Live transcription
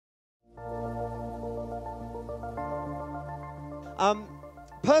Um,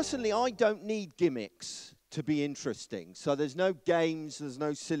 Personally, I don't need gimmicks to be interesting. So there's no games, there's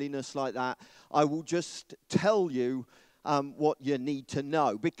no silliness like that. I will just tell you what you need to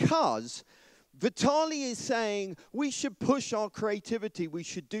know. Because Vitali is saying we should push our creativity, we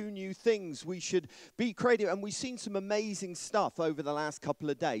should do new things, we should be creative. And we've seen some amazing stuff over the last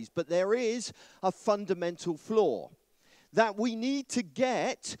couple of days. But there is a fundamental flaw. That we need to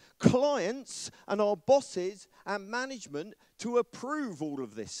get clients and our bosses and management to approve all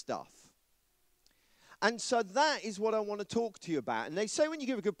of this stuff. And so that is what I want to talk to you about. And they say when you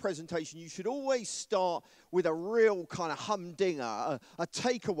give a good presentation, you should always start with a real kind of humdinger, a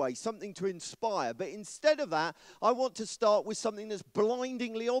takeaway, something to inspire. But instead of that, I want to start with something that's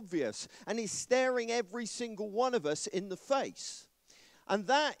blindingly obvious and is staring every single one of us in the face. And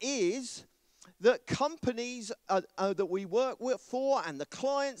that is that companies that we work for and the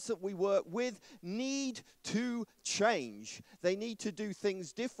clients that we work with need to change. They need to do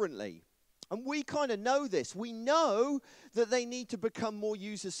things differently. And we kind of know this. We know that they need to become more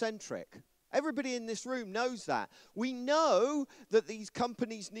user-centric. Everybody in this room knows that. We know that these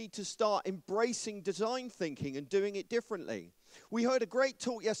companies need to start embracing design thinking and doing it differently. We heard a great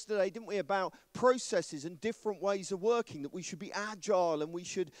talk yesterday, didn't we, about processes and different ways of working, that we should be agile and we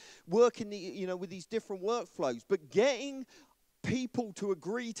should work in the, with these different workflows. But getting people to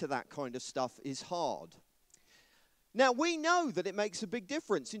agree to that kind of stuff is hard. Now, we know that it makes a big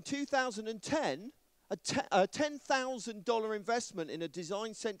difference. In 2010, a $10,000 investment in a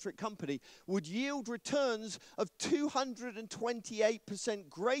design-centric company would yield returns of 228%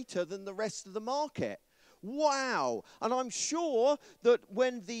 greater than the rest of the market. Wow. And I'm sure that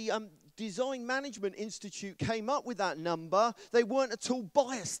when the Design Management Institute came up with that number, they weren't at all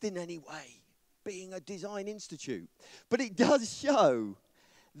biased in any way, being a design institute. But it does show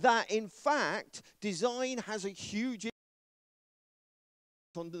that, in fact, design has a huge impact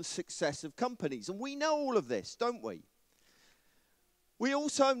on the success of companies. And we know all of this, don't we? We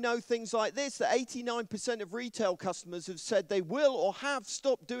also know things like this, that 89% of retail customers have said they will or have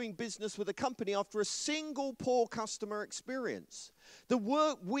stopped doing business with a company after a single poor customer experience. The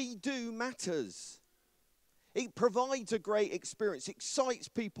work we do matters. It provides a great experience, it excites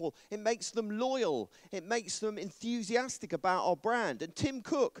people, it makes them loyal, it makes them enthusiastic about our brand. And Tim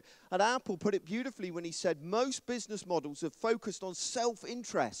Cook at Apple put it beautifully when he said, most business models are focused on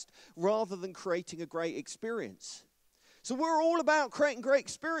self-interest rather than creating a great experience. So we're all about creating great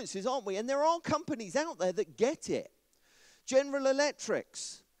experiences, aren't we? And there are companies out there that get it. General Electric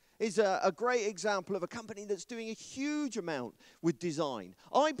is a great example of a company that's doing a huge amount with design.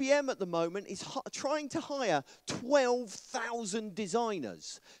 IBM at the moment is trying to hire 12,000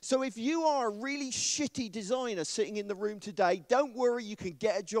 designers. So if you are a really shitty designer sitting in the room today, don't worry, you can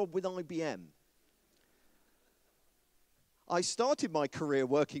get a job with IBM. I started my career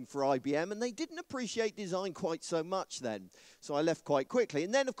working for IBM, and they didn't appreciate design quite so much then. So I left quite quickly.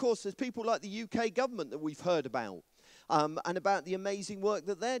 And then, of course, there's people like the UK government that we've heard about, and about the amazing work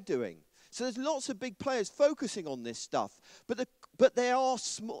that they're doing. So there's lots of big players focusing on this stuff, but they are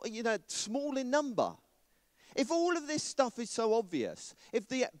small, small in number. If all of this stuff is so obvious, if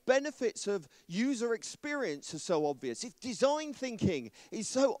the benefits of user experience are so obvious, if design thinking is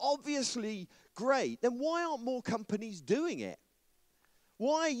so obviously great, then why aren't more companies doing it?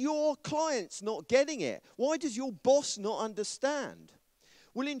 Why are your clients not getting it? Why does your boss not understand?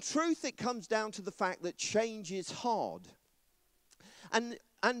 Well, in truth, it comes down to the fact that change is hard. And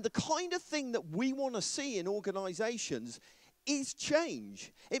the kind of thing that we want to see in organizations is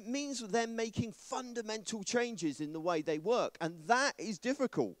change. It means they're making fundamental changes in the way they work, and that is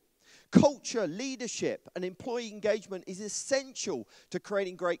difficult. Culture, leadership, and employee engagement is essential to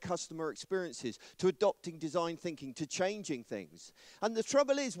creating great customer experiences, to adopting design thinking, to changing things. And the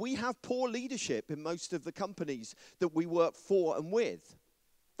trouble is, we have poor leadership in most of the companies that we work for and with.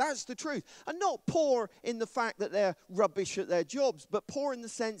 That's the truth. And not poor in the fact that they're rubbish at their jobs, but poor in the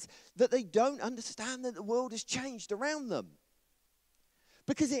sense that they don't understand that the world has changed around them.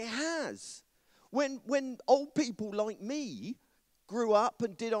 Because it has. When old people like me grew up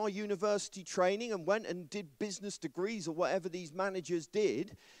and did our university training and went and did business degrees or whatever these managers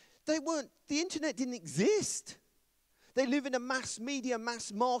did, the internet didn't exist. They live in a mass media,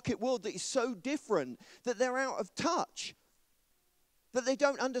 mass market world that is so different that they're out of touch, that they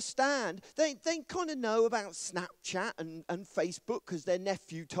don't understand. They kind of know about Snapchat and Facebook because their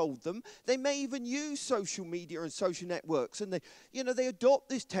nephew told them. They may even use social media and social networks, and they adopt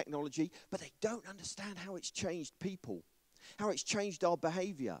this technology, but they don't understand how it's changed people, how it's changed our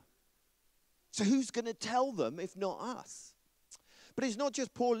behavior. So who's going to tell them if not us? But it's not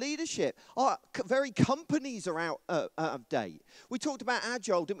just poor leadership. Our very companies are out of date. We talked about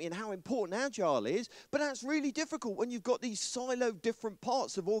Agile, didn't we, and how important Agile is, but that's really difficult when you've got these siloed different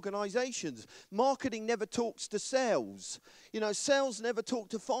parts of organizations. Marketing never talks to sales. You know, sales never talk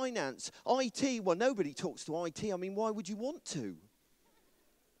to finance. IT, well, nobody talks to IT. I mean, why would you want to?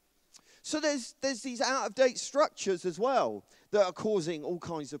 So there's these out-of-date structures as well that are causing all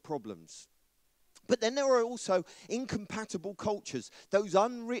kinds of problems. But then there are also incompatible cultures, those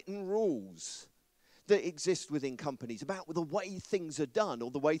unwritten rules that exist within companies about the way things are done or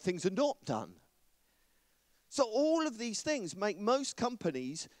the way things are not done. So all of these things make most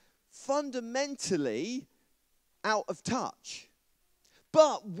companies fundamentally out of touch.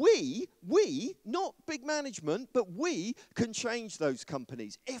 But we, not big management, but we can change those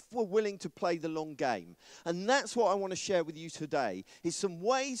companies if we're willing to play the long game. And that's what I want to share with you today, is some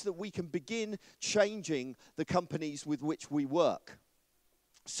ways that we can begin changing the companies with which we work.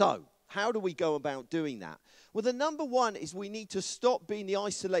 So, how do we go about doing that? Well, the number one is we need to stop being the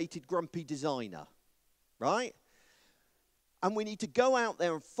isolated, grumpy designer, right? And we need to go out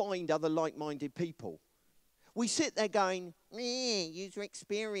there and find other like-minded people. We sit there going, user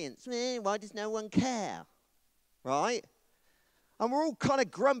experience, why does no one care, right? And we're all kind of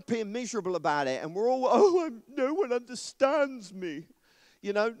grumpy and miserable about it, and we're all, no one understands me.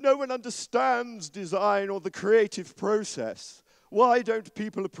 You know, no one understands design or the creative process. Why don't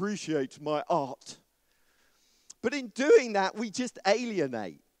people appreciate my art? But in doing that, we just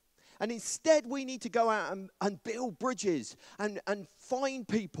alienate. And instead, we need to go out and build bridges and find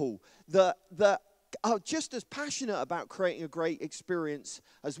people that are just as passionate about creating a great experience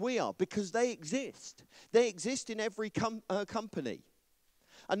as we are, because they exist. They exist in every company.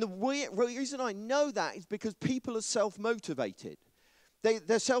 And the reason I know that is because people are self-motivated.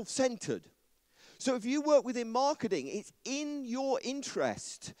 They're self-centered. So if you work within marketing, it's in your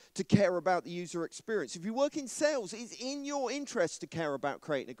interest to care about the user experience. If you work in sales, it's in your interest to care about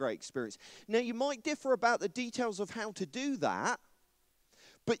creating a great experience. Now, you might differ about the details of how to do that,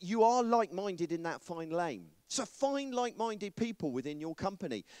 but you are like-minded in that fine lane. So find like-minded people within your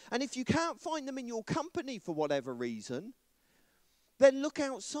company. And if you can't find them in your company for whatever reason, then look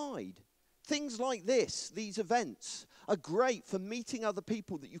outside. Things like this, these events, are great for meeting other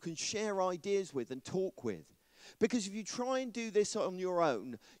people that you can share ideas with and talk with. Because if you try and do this on your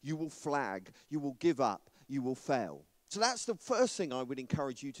own, you will flag, you will give up, you will fail. So that's the first thing I would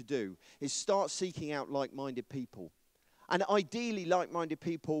encourage you to do, is start seeking out like-minded people. And ideally, like-minded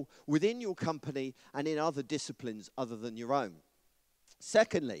people within your company and in other disciplines other than your own.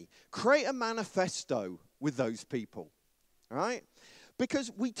 Secondly, create a manifesto with those people, all right? Because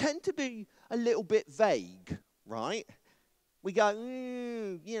we tend to be a little bit vague, right? We go,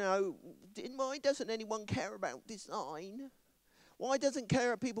 you know, why doesn't anyone care about design? Why doesn't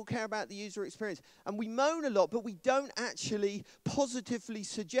people care about the user experience? And we moan a lot, but we don't actually positively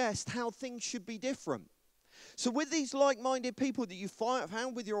suggest how things should be different. So with these like-minded people that you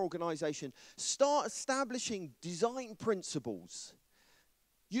found with your organization, start establishing design principles,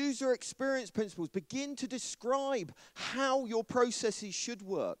 user experience principles. Begin to describe how your processes should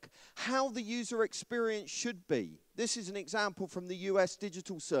work, how the user experience should be. This is an example from the US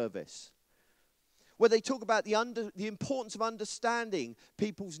Digital Service, where they talk about the importance of understanding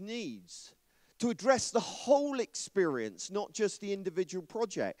people's needs, to address the whole experience, not just the individual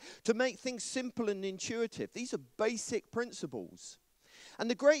project, to make things simple and intuitive. These are basic principles. And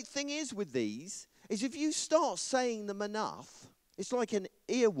the great thing is with these, is if you start saying them enough, it's like an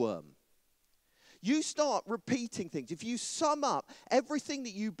earworm. You start repeating things. If you sum up everything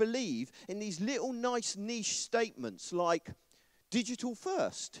that you believe in these little nice niche statements like digital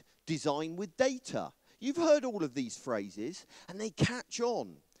first, design with data. You've heard all of these phrases, and they catch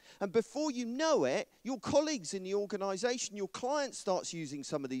on. And before you know it, your colleagues in the organization, your client starts using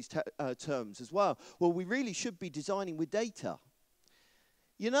some of these terms as well. Well, we really should be designing with data.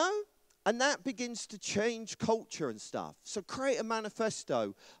 You know? And that begins to change culture and stuff. So create a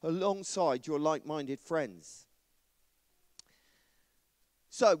manifesto alongside your like-minded friends.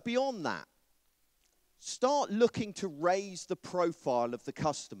 So beyond that, start looking to raise the profile of the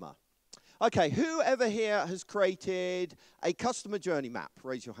customer. Okay, whoever here has created a customer journey map?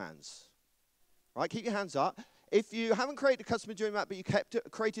 Raise your hands. Right, keep your hands up. If you haven't created a customer journey map, but you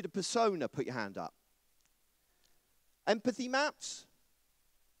created a persona, put your hand up. Empathy maps?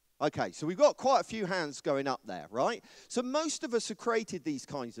 Okay, so we've got quite a few hands going up there, right? So most of us have created these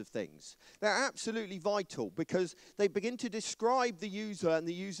kinds of things. They're absolutely vital because they begin to describe the user and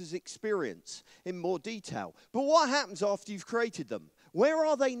the user's experience in more detail. But what happens after you've created them? Where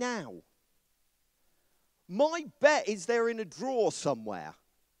are they now? My bet is they're in a drawer somewhere,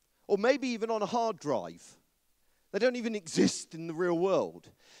 or maybe even on a hard drive. They don't even exist in the real world.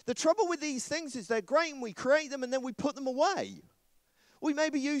 The trouble with these things is they're great and we create them and then we put them away. We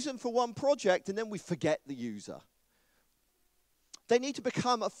maybe use them for one project and then we forget the user. They need to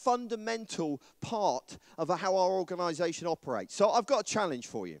become a fundamental part of how our organization operates. So I've got a challenge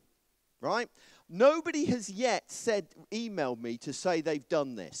for you, right? Nobody has yet emailed me to say they've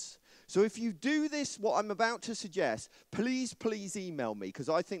done this. So if you do this, what I'm about to suggest, please email me, because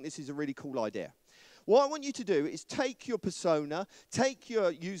I think this is a really cool idea. What I want you to do is take your persona, take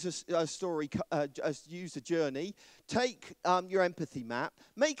your user journey, take your empathy map,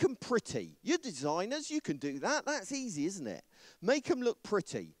 make them pretty. You're designers, you can do that. That's easy, isn't it? Make them look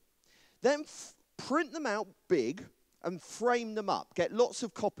pretty. Then print them out big and frame them up. Get lots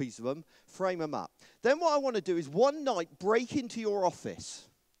of copies of them, frame them up. Then what I want to do is one night break into your office,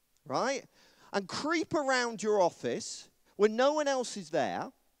 right? And creep around your office when no one else is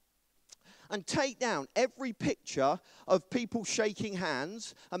there, and take down every picture of people shaking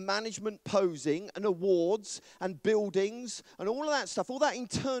hands and management posing and awards and buildings and all of that stuff, all that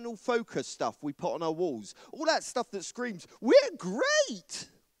internal focus stuff we put on our walls, all that stuff that screams, we're great.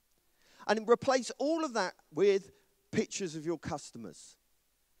 And replace all of that with pictures of your customers,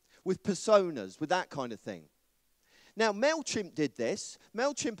 with personas, with that kind of thing. Now, MailChimp did this.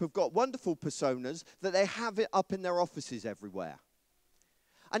 MailChimp have got wonderful personas that they have it up in their offices everywhere.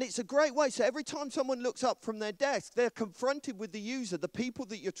 And it's a great way. So every time someone looks up from their desk, they're confronted with the user, the people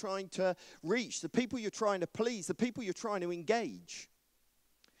that you're trying to reach, the people you're trying to please, the people you're trying to engage.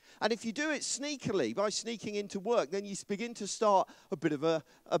 And if you do it sneakily, by sneaking into work, then you begin to start a bit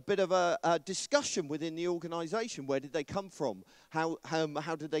of a discussion within the organization. Where did they come from? How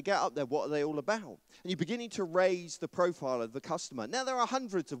did they get up there? What are they all about? And you're beginning to raise the profile of the customer. Now, there are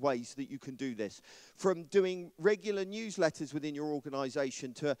hundreds of ways that you can do this, from doing regular newsletters within your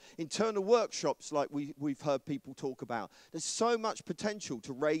organization to internal workshops like we've heard people talk about. There's so much potential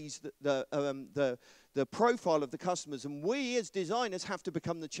to raise the profile of the customers, and we as designers have to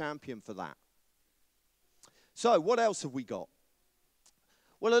become the champion for that. So what else have we got?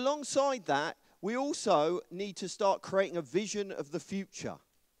 Well, alongside that, we also need to start creating a vision of the future.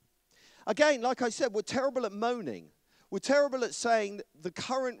 Again, like I said, we're terrible at moaning. We're terrible at saying the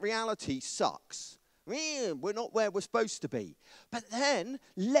current reality sucks. We're not where we're supposed to be. But then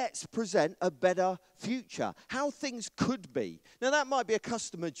let's present a better future, how things could be. Now, that might be a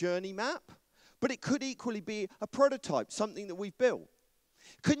customer journey map, but it could equally be a prototype, something that we've built.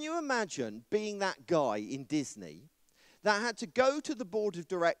 Can you imagine being that guy in Disney that had to go to the board of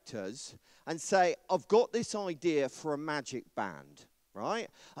directors and say, I've got this idea for a magic band, right?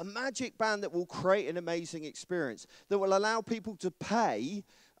 A magic band that will create an amazing experience, that will allow people to pay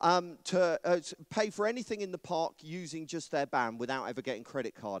for anything in the park using just their band without ever getting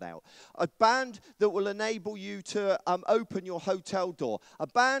credit card out. A band that will enable you to open your hotel door. A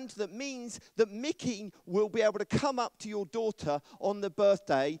band that means that Mickey will be able to come up to your daughter on the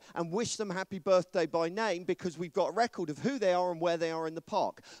birthday and wish them happy birthday by name, because we've got a record of who they are and where they are in the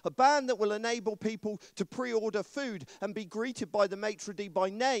park. A band that will enable people to pre-order food and be greeted by the maitre d'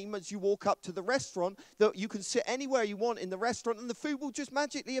 by name as you walk up to the restaurant, that you can sit anywhere you want in the restaurant and the food will just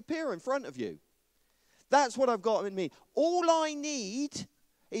magically appear in front of you. That's what I've got in me. All I need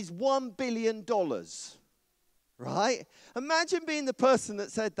is $1 billion, right? Imagine being the person that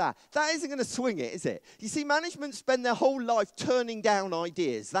said that. That isn't going to swing it, is it? You see, management spend their whole life turning down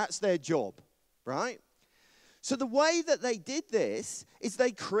ideas. That's their job, right? So the way that they did this is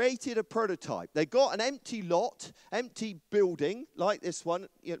they created a prototype. They got an empty lot, empty building, like this one,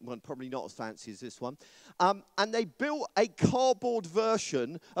 probably not as fancy as this one, and they built a cardboard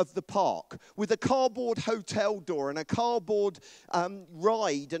version of the park with a cardboard hotel door and a cardboard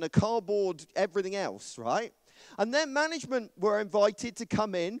ride and a cardboard everything else, right? And then management were invited to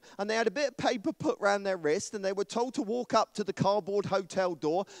come in, and they had a bit of paper put around their wrist, and they were told to walk up to the cardboard hotel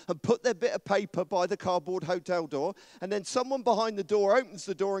door and put their bit of paper by the cardboard hotel door, and then someone behind the door opens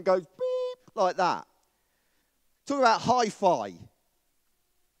the door and goes beep, like that. Talk about hi-fi.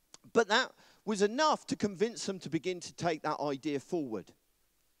 But that was enough to convince them to begin to take that idea forward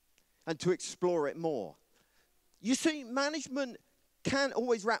and to explore it more. You see, management can't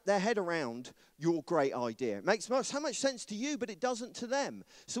always wrap their head around your great idea. It makes so much sense to you, but it doesn't to them.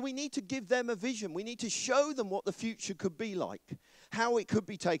 So we need to give them a vision. We need to show them what the future could be like, how it could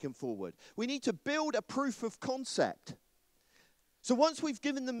be taken forward. We need to build a proof of concept. So once we've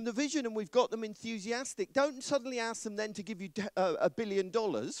given them the vision and we've got them enthusiastic, don't suddenly ask them then to give you $1 billion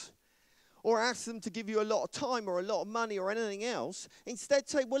or ask them to give you a lot of time or a lot of money or anything else. Instead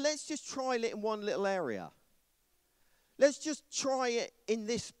say, well, let's just trial it in one little area. let's just try it in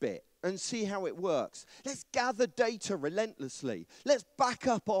this bit and see how it works. Let's gather data relentlessly. Let's back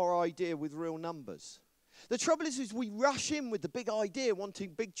up our idea with real numbers. The trouble is we rush in with the big idea,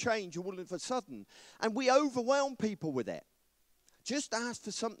 wanting big change all of a sudden, and we overwhelm people with it. Just ask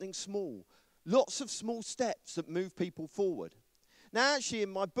for something small. Lots of small steps that move people forward. Now, actually,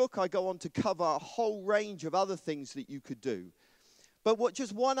 in my book, I go on to cover a whole range of other things that you could do. But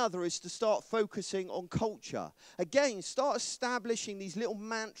just one other is to start focusing on culture. Again, start establishing these little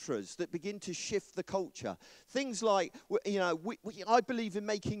mantras that begin to shift the culture. Things like, I believe in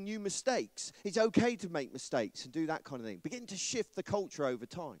making new mistakes. It's okay to make mistakes and do that kind of thing. Begin to shift the culture over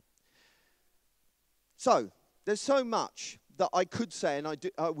time. So, there's so much that I could say and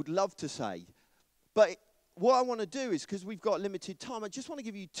I would love to say. But what I want to do is, because we've got limited time, I just want to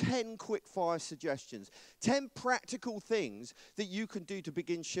give you 10 quick-fire suggestions, 10 practical things that you can do to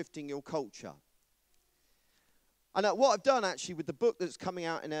begin shifting your culture. And what I've done, actually, with the book that's coming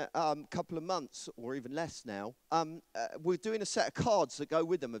out in a couple of months, or even less now, we're doing a set of cards that go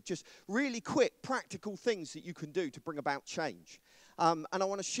with them of just really quick, practical things that you can do to bring about change. And I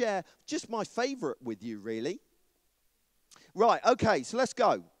want to share just my favorite with you, really. Right, okay, so let's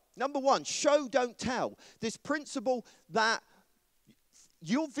go. Number one, show, don't tell. This principle that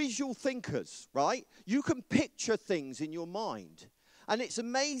you're visual thinkers, right? You can picture things in your mind. And it's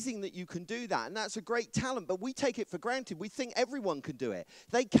amazing that you can do that. And that's a great talent, but we take it for granted. We think everyone can do it.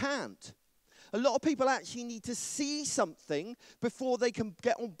 They can't. A lot of people actually need to see something before they can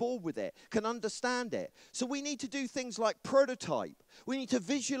get on board with it, can understand it. So we need to do things like prototype. We need to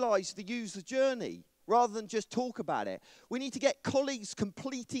visualize the user journey, rather than just talk about it. We need to get colleagues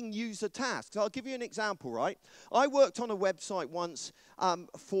completing user tasks. I'll give you an example, right? I worked on a website once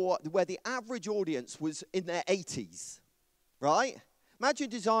where the average audience was in their 80s, right? Imagine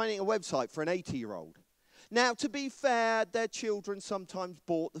designing a website for an 80-year-old. Now, to be fair, their children sometimes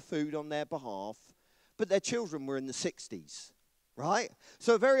bought the food on their behalf, but their children were in the 60s, right?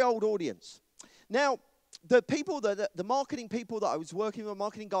 So a very old audience. Now, the marketing people that I was working with,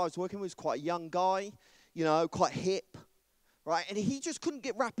 marketing guy I was working with was quite a young guy, quite hip, right? And he just couldn't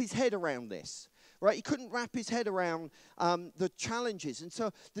wrap his head around this, right? He couldn't wrap his head around the challenges. And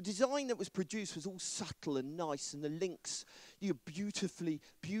so the design that was produced was all subtle and nice, and the links,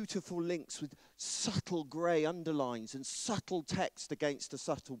 beautiful links with subtle grey underlines and subtle text against a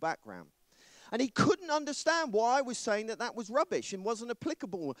subtle background. And he couldn't understand why I was saying that was rubbish and wasn't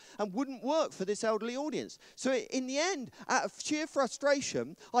applicable and wouldn't work for this elderly audience. So in the end, out of sheer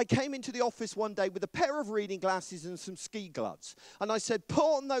frustration, I came into the office one day with a pair of reading glasses and some ski gloves. And I said, put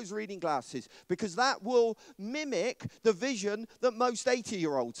on those reading glasses because that will mimic the vision that most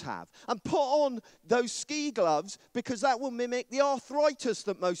 80-year-olds have. And put on those ski gloves because that will mimic the arthritis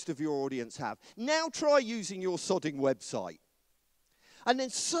that most of your audience have. Now try using your sodding website. And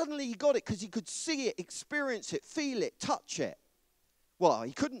then suddenly he got it because he could see it, experience it, feel it, touch it. Well,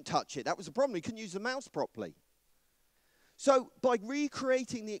 he couldn't touch it. That was the problem. He couldn't use the mouse properly. So by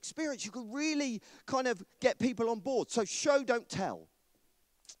recreating the experience, you could really kind of get people on board. So show, don't tell.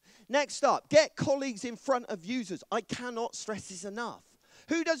 Next up, get colleagues in front of users. I cannot stress this enough.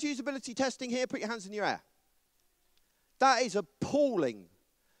 Who does usability testing here? Put your hands in the air. That is appalling.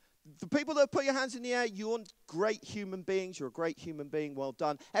 The people that put your hands in the air, you're great human beings. You're a great human being. Well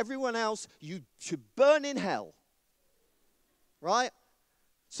done. Everyone else, you should burn in hell. Right?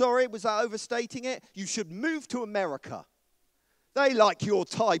 Sorry, was that overstating it? You should move to America. They like your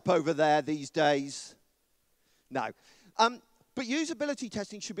type over there these days. No. But usability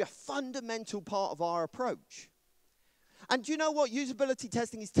testing should be a fundamental part of our approach. And do you know what? Usability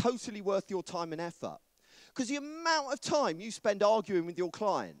testing is totally worth your time and effort. Because the amount of time you spend arguing with your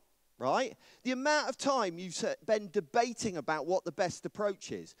client, right? The amount of time you spend debating about what the best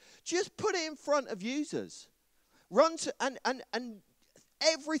approach is. Just put it in front of users. And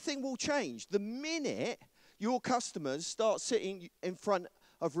everything will change. The minute your customers start sitting in front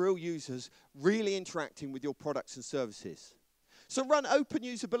of real users, really interacting with your products and services. So run open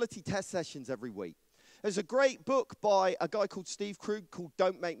usability test sessions every week. There's a great book by a guy called Steve Krug called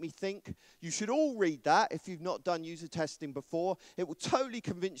Don't Make Me Think. You should all read that if you've not done user testing before. It will totally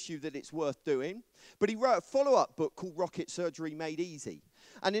convince you that it's worth doing. But he wrote a follow-up book called Rocket Surgery Made Easy.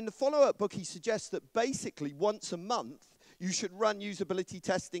 And in the follow-up book, he suggests that basically once a month, you should run usability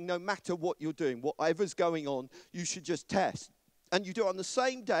testing no matter what you're doing. Whatever's going on, you should just test. And you do it on the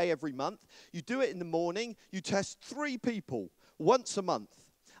same day every month. You do it in the morning. You test 3 people once a month.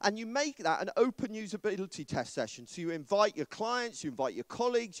 And you make that an open usability test session. So you invite your clients, you invite your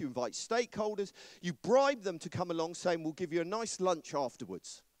colleagues, you invite stakeholders. You bribe them to come along saying, we'll give you a nice lunch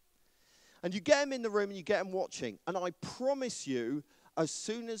afterwards. And you get them in the room and you get them watching. And I promise you, as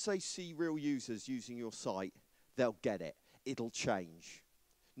soon as they see real users using your site, they'll get it. It'll change.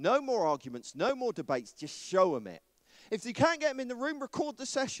 No more arguments, no more debates, just show them it. If you can't get them in the room, record the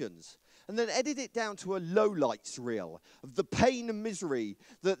sessions. And then edit it down to a lowlights reel of the pain and misery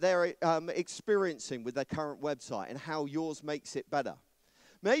that they're experiencing with their current website and how yours makes it better.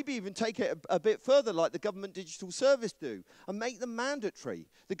 Maybe even take it a bit further like the Government Digital Service do and make them mandatory.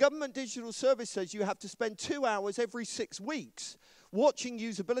 The Government Digital Service says you have to spend 2 hours every 6 weeks watching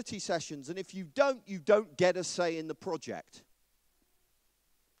usability sessions, and if you don't get a say in the project.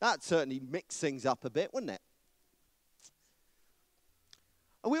 That'd certainly mix things up a bit, wouldn't it?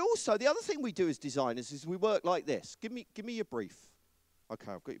 And we also, the other thing we do as designers is we work like this. Give me your brief.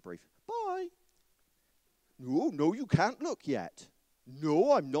 Okay, I've got your brief. Bye. No, you can't look yet.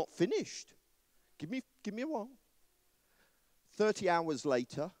 No, I'm not finished. Give me a while. 30 hours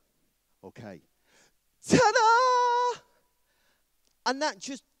later. Okay. Ta-da! And that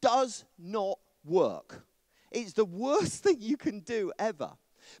just does not work. It's the worst thing you can do ever.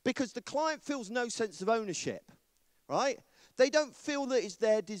 Because the client feels no sense of ownership, right? They don't feel that it's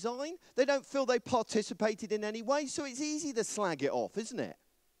their design. They don't feel they participated in any way, so it's easy to slag it off, isn't it?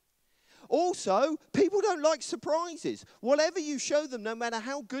 Also, people don't like surprises. Whatever you show them, no matter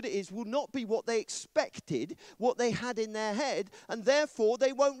how good it is, will not be what they expected, what they had in their head, and therefore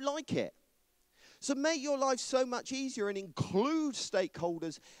they won't like it. So make your life so much easier and include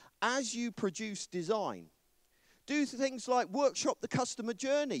stakeholders as you produce design. Do things like workshop the customer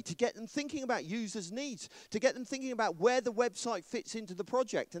journey to get them thinking about users' needs, to get them thinking about where the website fits into the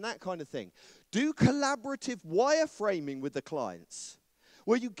project and that kind of thing. Do collaborative wireframing with the clients,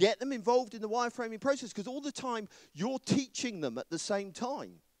 where you get them involved in the wireframing process, because all the time you're teaching them at the same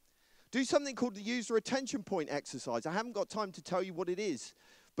time. Do something called the user attention point exercise. I haven't got time to tell you what it is,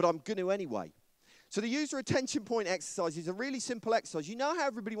 but I'm going to anyway. So the user attention point exercise is a really simple exercise. You know how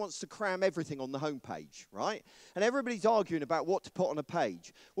everybody wants to cram everything on the home page, right? And everybody's arguing about what to put on a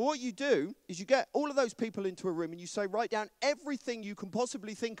page. Well, what you do is you get all of those people into a room and you say, write down everything you can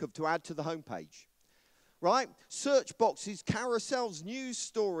possibly think of to add to the home page. Right? Search boxes, carousels, news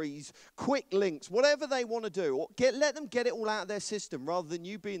stories, quick links, whatever they want to do. Or let them get it all out of their system rather than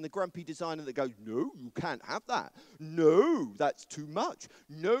you being the grumpy designer that goes, no, you can't have that. No, that's too much.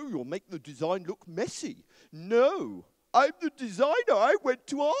 No, you'll make the design look messy. No, I'm the designer. I went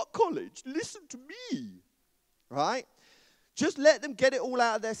to art college. Listen to me. Right? Just let them get it all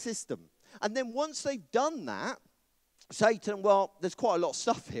out of their system. And then once they've done that, say to them, well, there's quite a lot of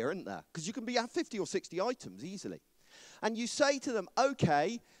stuff here, isn't there? Because you can have 50 or 60 items easily. And you say to them,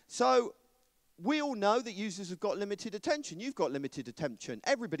 okay, so we all know that users have got limited attention. You've got limited attention.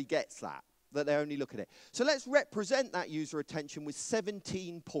 Everybody gets that they only look at it. So let's represent that user attention with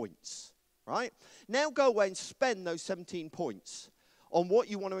 17 points, right? Now go away and spend those 17 points on what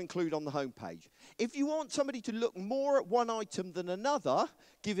you want to include on the home page. If you want somebody to look more at one item than another,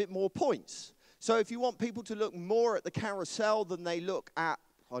 give it more points. So if you want people to look more at the carousel than they look at,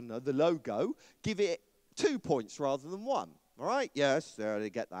 I don't know, the logo, give it 2 points rather than 1. All right? Yes, there they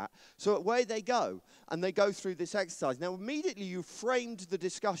get that. So away they go, and they go through this exercise. Now, immediately you framed the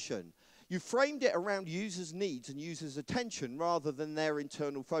discussion. You framed it around users' needs and users' attention rather than their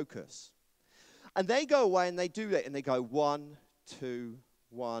internal focus. And they go away and they do it, and they go 1, 2,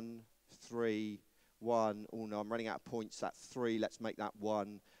 1, 3, 1. Oh, no, I'm running out of points. That's 3. Let's make that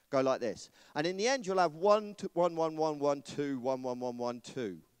 1. Go like this. And in the end, you'll have 1, 1, 1, 1, 1, 2, 1, 1, 1, 1,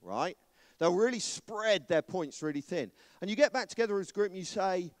 2, right? They'll really spread their points really thin. And you get back together as a group and you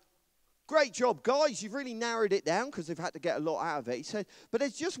say, great job, guys. You've really narrowed it down because they've had to get a lot out of it. He said, but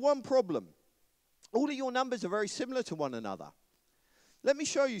there's just one problem. All of your numbers are very similar to one another. Let me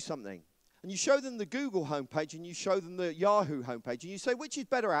show you something. And you show them the Google homepage and you show them the Yahoo homepage. And you say, which is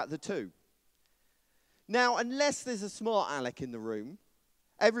better out of the two? Now, unless there's a smart aleck in the room,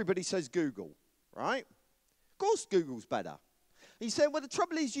 everybody says Google, right? Of course Google's better. He said, well, the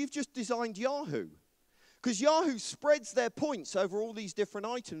trouble is you've just designed Yahoo. Because Yahoo spreads their points over all these different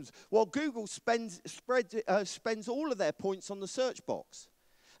items, while Google spends all of their points on the search box.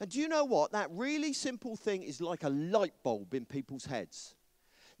 And do you know what? That really simple thing is like a light bulb in people's heads.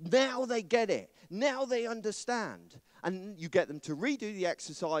 Now they get it. Now they understand. And you get them to redo the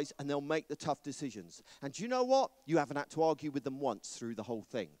exercise and they'll make the tough decisions. And do you know what? You haven't had to argue with them once through the whole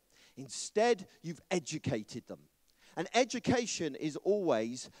thing. Instead, you've educated them. And education is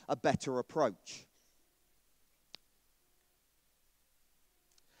always a better approach.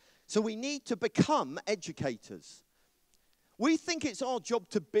 So we need to become educators. We think it's our job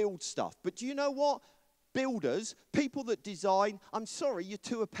to build stuff. But do you know what? Builders, people that design, I'm sorry, you're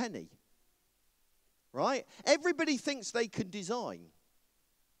 2 a penny. right? Everybody thinks they can design.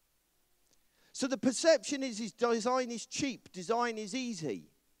 So the perception is design is cheap, design is easy.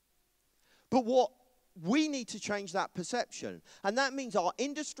 But what we need to change that perception. And that means our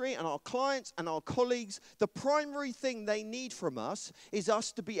industry and our clients and our colleagues, the primary thing they need from us is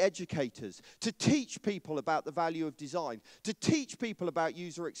us to be educators, to teach people about the value of design, to teach people about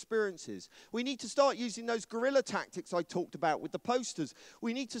user experiences. We need to start using those guerrilla tactics I talked about with the posters.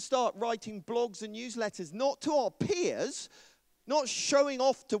 We need to start writing blogs and newsletters, not to our peers, not showing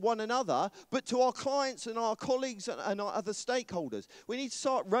off to one another, but to our clients and our colleagues and our other stakeholders. We need to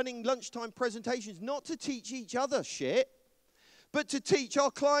start running lunchtime presentations, not to teach each other shit, but to teach our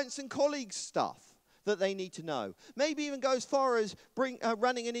clients and colleagues stuff that they need to know. Maybe even go as far as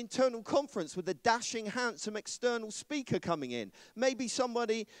running an internal conference with a dashing, handsome external speaker coming in. Maybe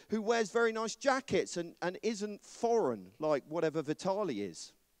somebody who wears very nice jackets and isn't foreign, like whatever Vitali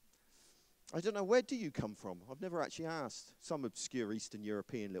is. I don't know, where do you come from? I've never actually asked. Some obscure Eastern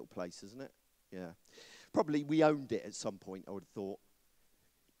European little place, isn't it? Yeah. Probably we owned it at some point, I would have thought.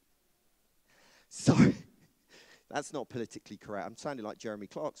 So, that's not politically correct. I'm sounding like Jeremy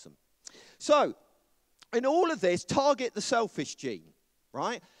Clarkson. So, in all of this, target the selfish gene,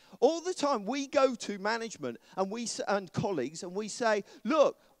 right? All the time we go to management and colleagues and we say,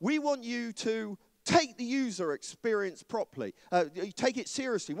 look, we want you to take the user experience properly. Take it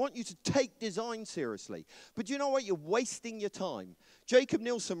seriously. We want you to take design seriously. But you know what? You're wasting your time. Jared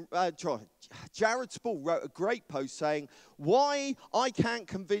Spall wrote a great post saying, why I can't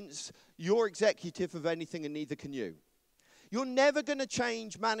convince your executive of anything and neither can you. You're never going to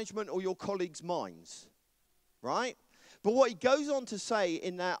change management or your colleagues' minds, right? But what he goes on to say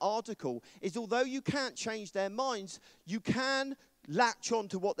in that article is although you can't change their minds, you can latch on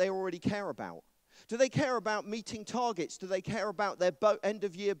to what they already care about. Do they care about meeting targets? Do they care about their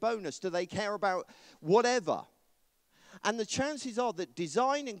end-of-year bonus? Do they care about whatever? And the chances are that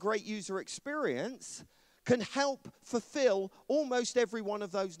design and great user experience can help fulfill almost every one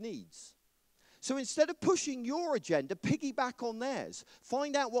of those needs. So instead of pushing your agenda, piggyback on theirs.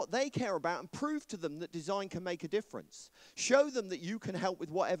 Find out what they care about and prove to them that design can make a difference. Show them that you can help with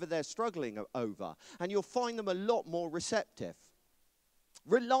whatever they're struggling over, and you'll find them a lot more receptive.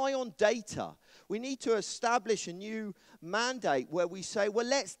 Rely on data. We need to establish a new mandate where we say, well,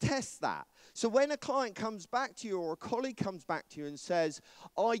 let's test that. So when a client comes back to you or a colleague comes back to you and says,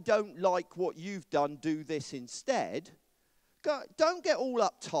 I don't like what you've done, do this instead, don't get all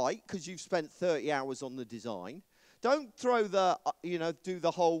uptight because you've spent 30 hours on the design. Don't throw the, do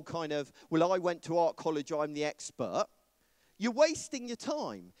the whole kind of, well, I went to art college, I'm the expert. You're wasting your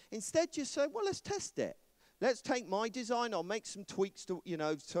time. Instead, just say, well, let's test it. Let's take my design, I'll make some tweaks to,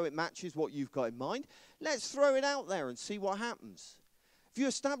 so it matches what you've got in mind. Let's throw it out there and see what happens. If you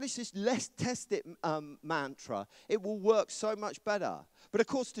establish this let's test it mantra, it will work so much better. But of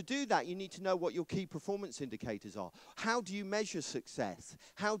course, to do that, you need to know what your key performance indicators are. How do you measure success?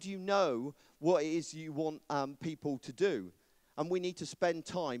 How do you know what it is you want people to do? And we need to spend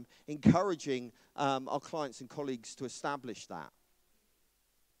time encouraging our clients and colleagues to establish that.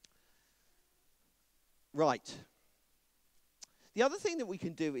 Right. The other thing that we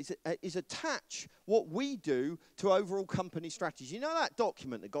can do is attach what we do to overall company strategies. You know that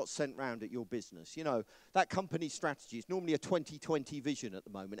document that got sent round at your business? You know, that company strategy is normally a 2020 vision at the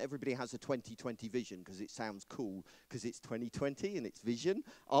moment. Everybody has a 2020 vision because it sounds cool because it's 2020 and it's vision.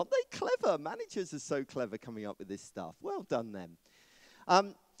 Aren't they clever? Managers are so clever coming up with this stuff. Well done,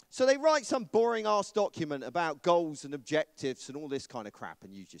 them. So they write some boring-ass document about goals and objectives and all this kind of crap,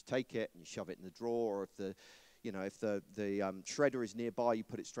 and you just take it and you shove it in the drawer, or if the shredder is nearby, you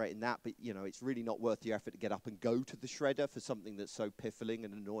put it straight in that, but, it's really not worth your effort to get up and go to the shredder for something that's so piffling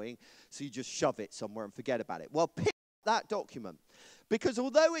and annoying, so you just shove it somewhere and forget about it. Well, pick up that document, because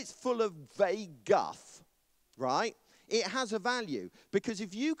although it's full of vague guff, right, it has a value, because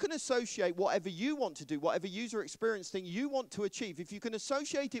if you can associate whatever you want to do, whatever user experience thing you want to achieve, if you can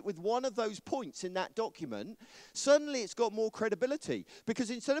associate it with one of those points in that document, suddenly it's got more credibility. Because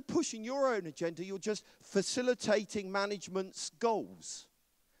instead of pushing your own agenda, you're just facilitating management's goals.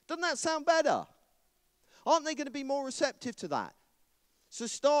 Doesn't that sound better? Aren't they going to be more receptive to that? So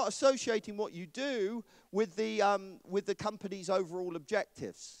start associating what you do with the company's overall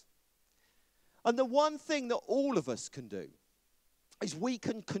objectives. And the one thing that all of us can do is we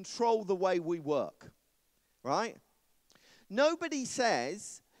can control the way we work, right? Nobody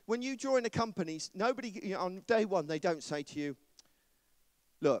says, when you join a company, on day one, they don't say to you,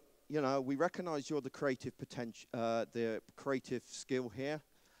 look, we recognize you're the creative potential, the creative skill here,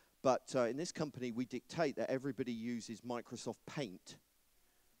 but in this company, we dictate that everybody uses Microsoft Paint,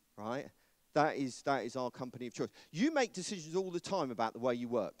 right? That is our company of choice. You make decisions all the time about the way you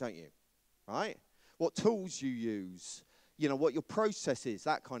work, don't you? Right? What tools you use, what your process is,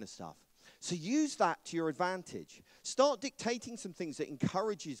 that kind of stuff. So use that to your advantage. Start dictating some things that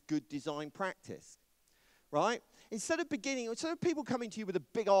encourages good design practice, right? Instead of people coming to you with a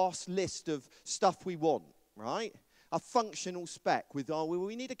big ass list of stuff we want, right? A functional spec with,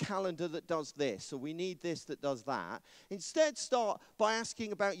 we need a calendar that does this, or we need this that does that. Instead, start by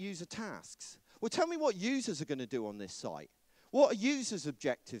asking about user tasks. Well, tell me what users are going to do on this site. What a user's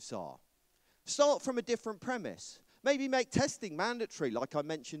objectives are. Start from a different premise. Maybe make testing mandatory, like I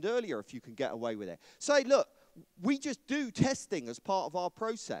mentioned earlier, if you can get away with it. Say, look, we just do testing as part of our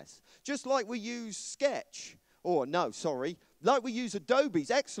process, just like we use Sketch. Like we use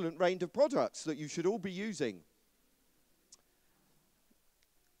Adobe's excellent range of products that you should all be using.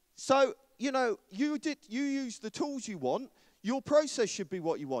 So, you use the tools you want. Your process should be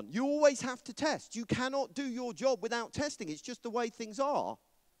what you want. You always have to test. You cannot do your job without testing. It's just the way things are,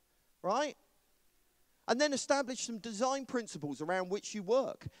 right? And then establish some design principles around which you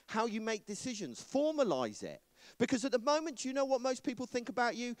work, how you make decisions. Formalize it. Because at the moment, you know what most people think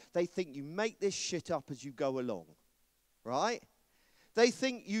about you? They think you make this shit up as you go along, right? They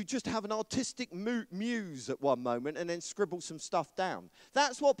think you just have an artistic muse at one moment and then scribble some stuff down.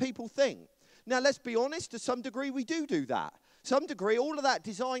 That's what people think. Now, let's be honest, to some degree, we do that. Some degree, all of that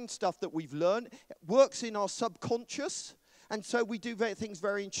design stuff that we've learned works in our subconscious, and so we do things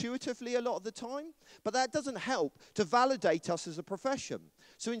very intuitively a lot of the time, but that doesn't help to validate us as a profession.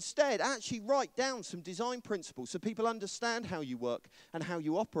 So instead, actually write down some design principles so people understand how you work and how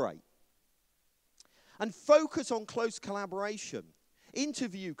you operate. And focus on close collaboration.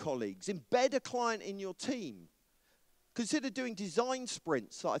 Interview colleagues, embed a client in your team. Consider doing design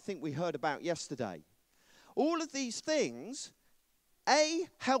sprints that I think we heard about yesterday. All of these things,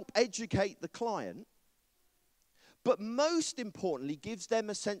 help educate the client, but most importantly, gives them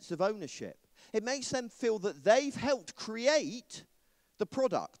a sense of ownership. It makes them feel that they've helped create the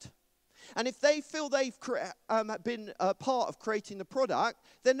product. And if they feel they've been a part of creating the product,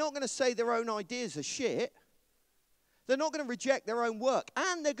 they're not going to say their own ideas are shit. They're not going to reject their own work.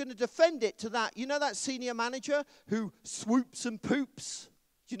 And they're going to defend it to that, that senior manager who swoops and poops?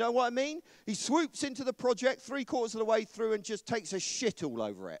 Do you know what I mean? He swoops into the project 3/4 of the way through and just takes a shit all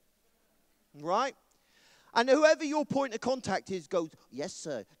over it. Right? And whoever your point of contact is goes, yes,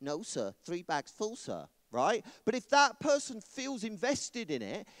 sir, no, sir, 3 bags full, sir. Right? But if that person feels invested in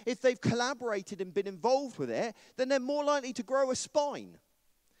it, if they've collaborated and been involved with it, then they're more likely to grow a spine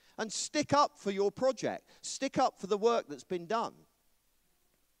and stick up for your project, stick up for the work that's been done.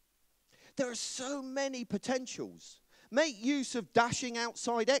 There are so many potentials. Make use of dashing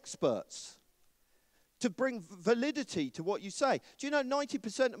outside experts to bring validity to what you say. Do you know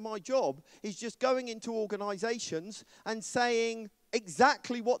 90% of my job is just going into organizations and saying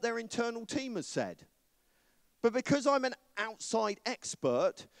exactly what their internal team has said. But because I'm an outside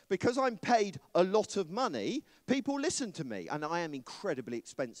expert, because I'm paid a lot of money, people listen to me, and I am incredibly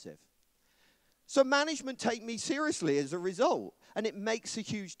expensive. So management take me seriously as a result, and it makes a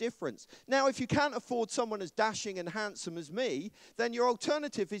huge difference. Now, if you can't afford someone as dashing and handsome as me, then your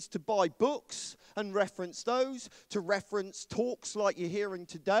alternative is to buy books and reference those, to reference talks like you're hearing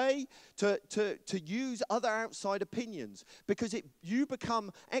today, to use other outside opinions, because you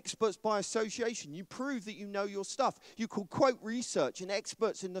become experts by association. You prove that you know your stuff. You can quote research and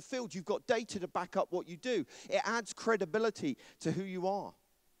experts in the field. You've got data to back up what you do. It adds credibility to who you are.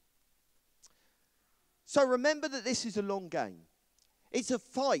 So remember that this is a long game. It's a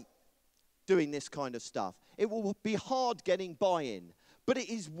fight doing this kind of stuff. It will be hard getting buy-in, but it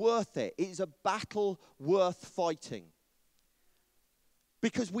is worth it. It is a battle worth fighting.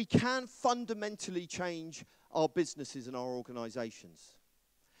 Because we can fundamentally change our businesses and our organizations.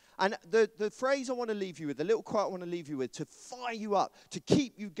 And the phrase I want to leave you with, the little quote I want to leave you with, to fire you up, to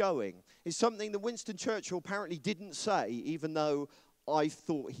keep you going, is something that Winston Churchill apparently didn't say, even though I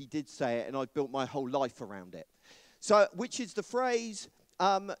thought he did say it, and I built my whole life around it. So, which is the phrase,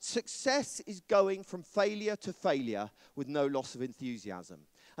 success is going from failure to failure with no loss of enthusiasm.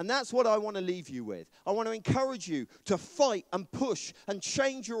 And that's what I want to leave you with. I want to encourage you to fight and push and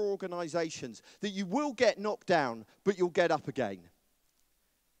change your organizations, that you will get knocked down, but you'll get up again.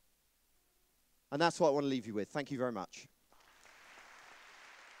 And that's what I want to leave you with. Thank you very much.